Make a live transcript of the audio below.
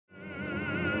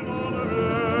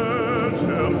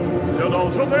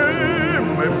должны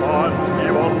мы пасть в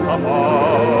его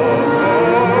стопах.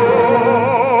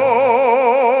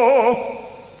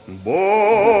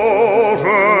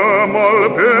 Боже,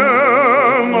 мольбе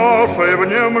нашей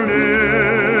внемли,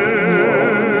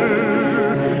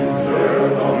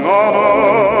 на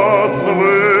нас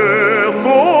высот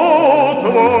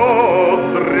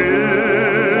воззри.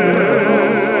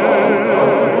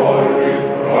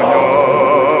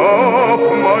 Поняв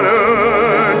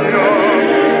моления,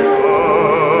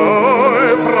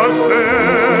 дай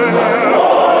прощения,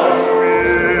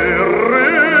 мир и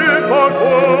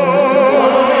покой.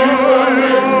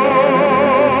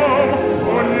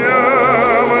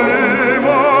 Внемли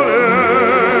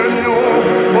молению,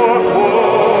 покойно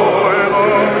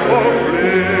пошли.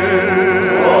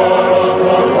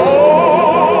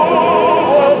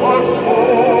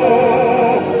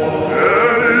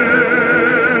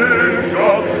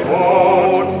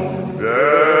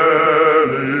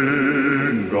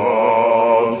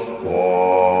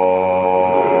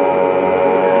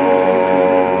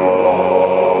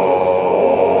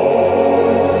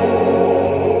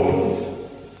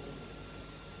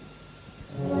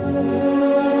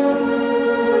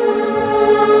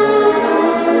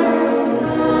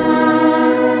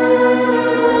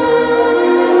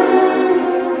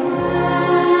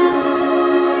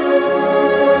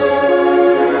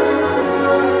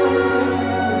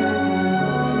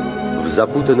 В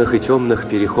запутанных и темных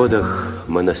переходах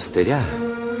монастыря,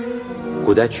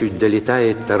 куда чуть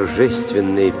долетает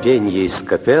торжественное пенье из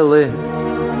капеллы,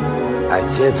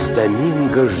 отец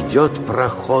Доминго ждет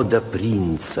прохода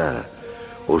принца.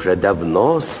 Уже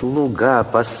давно слуга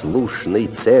послушной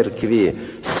церкви,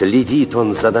 следит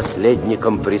он за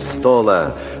наследником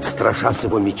престола, страшась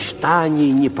его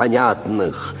мечтаний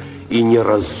непонятных и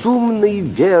неразумной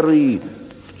веры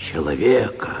в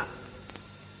человека.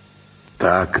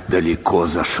 Так далеко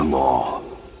зашло,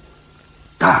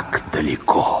 так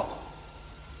далеко.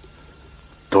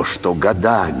 То, что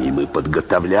годами мы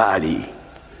подготовляли,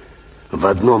 в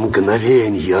одно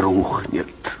мгновенье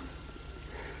рухнет.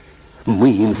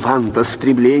 Мы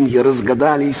инфантостремление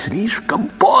разгадали слишком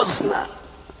поздно.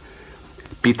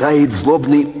 Питает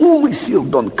злобный умысел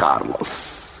Дон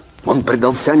Карлос. Он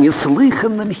предался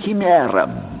неслыханным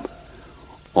химерам.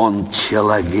 Он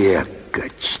человека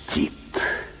чтит.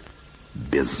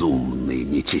 Безумный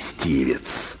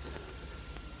нечестивец.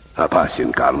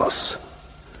 Опасен, Карлос.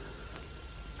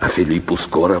 А Филиппу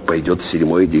скоро пойдет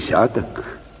 7-й десяток.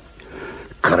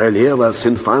 Королева с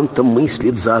инфантом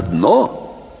мыслит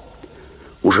заодно.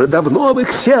 Уже давно в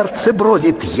их сердце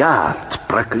бродит яд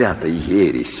проклятой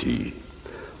ереси.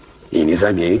 И не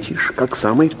заметишь, как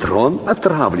самый трон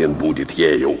отравлен будет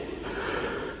ею.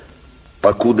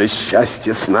 Покуда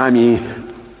счастье с нами,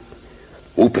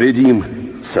 упредим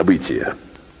события.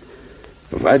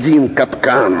 В один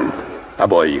капкан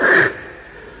обоих.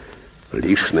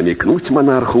 Лишь намекнуть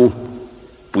монарху,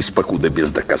 пусть покуда без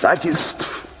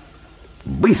доказательств,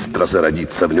 быстро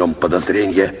зародится в нем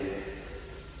подозрение.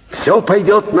 Все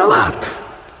пойдет на лад.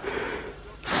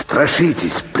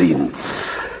 Страшитесь, принц.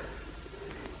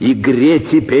 Игре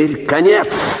теперь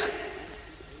конец.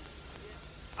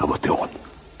 А вот и он.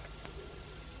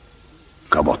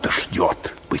 Кого-то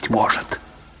ждет, быть может.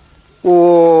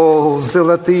 О,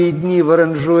 золотые дни в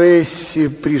Оранжуэсе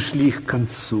пришли к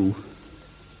концу.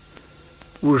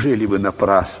 Ужели вы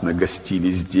напрасно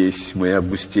гостили здесь, мой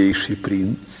августейший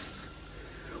принц?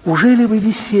 Ужели вы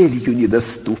веселью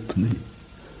недоступны?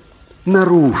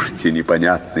 Нарушьте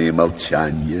непонятные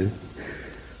молчания.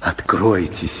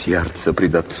 Откройте сердце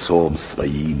пред отцом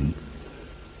своим.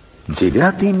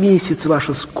 9-й месяц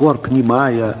ваша скорбь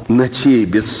немая, ночей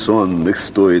бессонных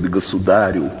стоит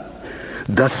государю.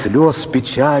 До слез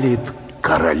печалит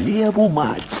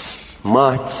королеву-мать.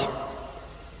 Мать,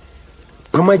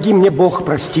 помоги мне, Бог,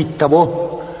 простить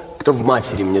того, кто в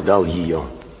матери мне дал ее.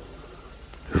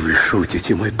 Вы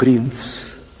шутите, мой принц.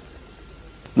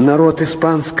 Народ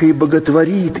испанский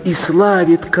боготворит и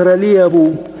славит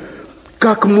королеву.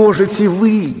 Как можете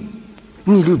вы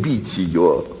не любить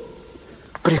ее,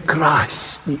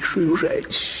 прекраснейшую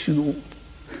женщину,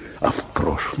 а в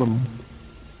прошлом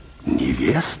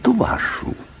невесту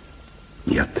вашу?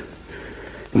 Нет,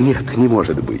 нет, не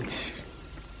может быть.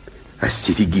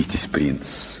 Остерегитесь,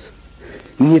 принц.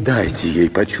 Не дайте ей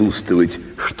почувствовать,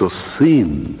 что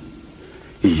сын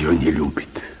ее не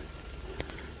любит.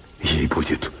 Ей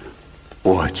будет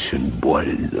очень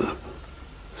больно.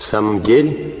 В самом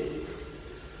деле,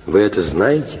 вы это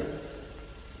знаете?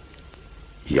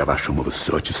 Я вашему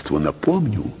высочеству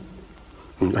напомню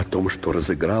о том, что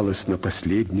разыгралось на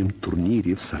последнем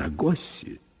турнире в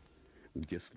Сарагосе, где...